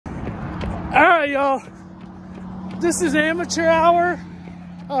Alright, y'all. This is amateur hour.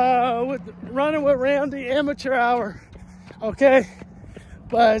 With running with Randy, amateur hour. Okay?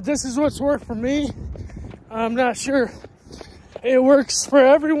 But this is what's worked for me. I'm not sure it works for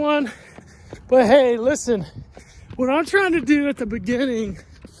everyone. But hey, listen. What I'm trying to do at the beginning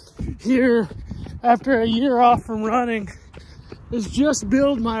here, after a year off from running, is just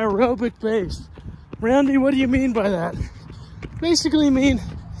build my aerobic base. Randy, what do you mean by that? Basically mean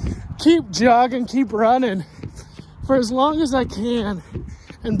keep jogging, keep running for as long as I can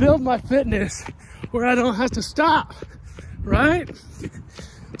and build my fitness where I don't have to stop, right?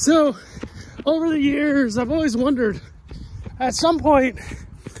 So over the years, I've always wondered, at some point,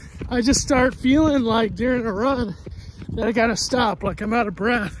 I just start feeling like during a run that I gotta stop, like I'm out of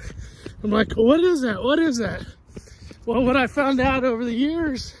breath. I'm like, what is that? What is that? Well, what I found out over the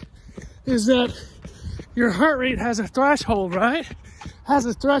years is that your heart rate has a threshold, right? Has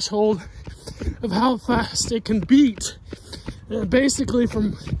a threshold of how fast it can beat. And basically,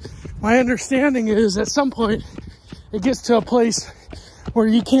 from my understanding is at some point, it gets to a place where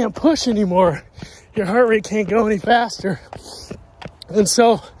you can't push anymore. Your heart rate can't go any faster. And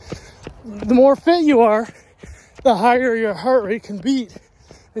so the more fit you are, the higher your heart rate can beat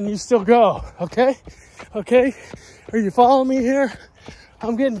and you still go, okay? Okay? Are you following me here?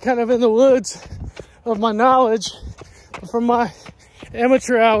 I'm getting kind of in the woods of my knowledge from my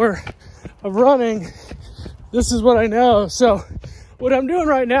amateur hour of running. This is what I know. So what I'm doing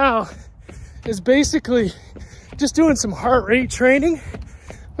right now is basically just doing some heart rate training.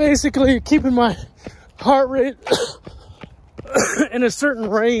 Basically keeping my heart rate in a certain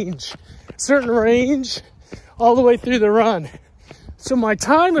range all the way through the run. So my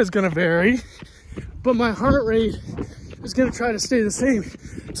time is going to vary, but my heart rate is going to try to stay the same.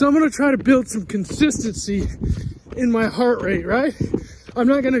 So I'm going to try to build some consistency in my heart rate, right? I'm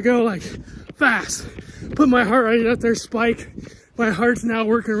not going to go like fast, put my heart rate up there, spike. My heart's now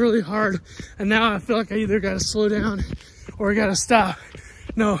working really hard, and now I feel like I either got to slow down or I got to stop.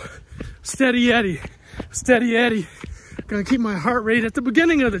 No, steady Eddie, steady Eddie. Gonna keep my heart rate at the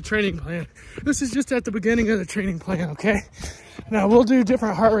beginning of the training plan. This is just at the beginning of the training plan, okay? Now we'll do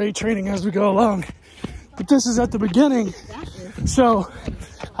different heart rate training as we go along, but this is at the beginning. So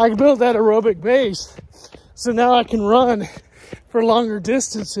I can build that aerobic base. So now I can run for longer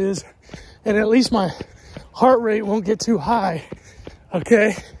distances and at least my heart rate won't get too high,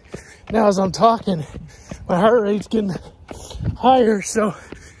 okay? Now as I'm talking, my heart rate's getting higher, so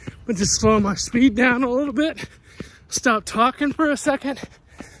I'm just slowing my speed down a little bit. Stop talking for a second.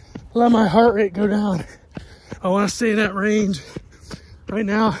 Let my heart rate go down. I want to stay in that range. Right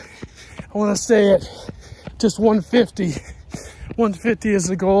now, I want to stay at just 150. 150 is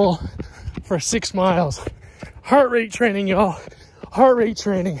the goal for 6 miles. Heart rate training, y'all. Heart rate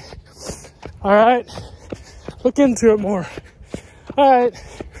training. All right? Look into it more. All right.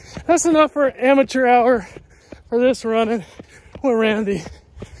 That's enough for amateur hour for this running with Randy.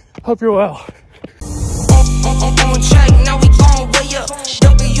 Hope you're well. On track, now we gon' way up.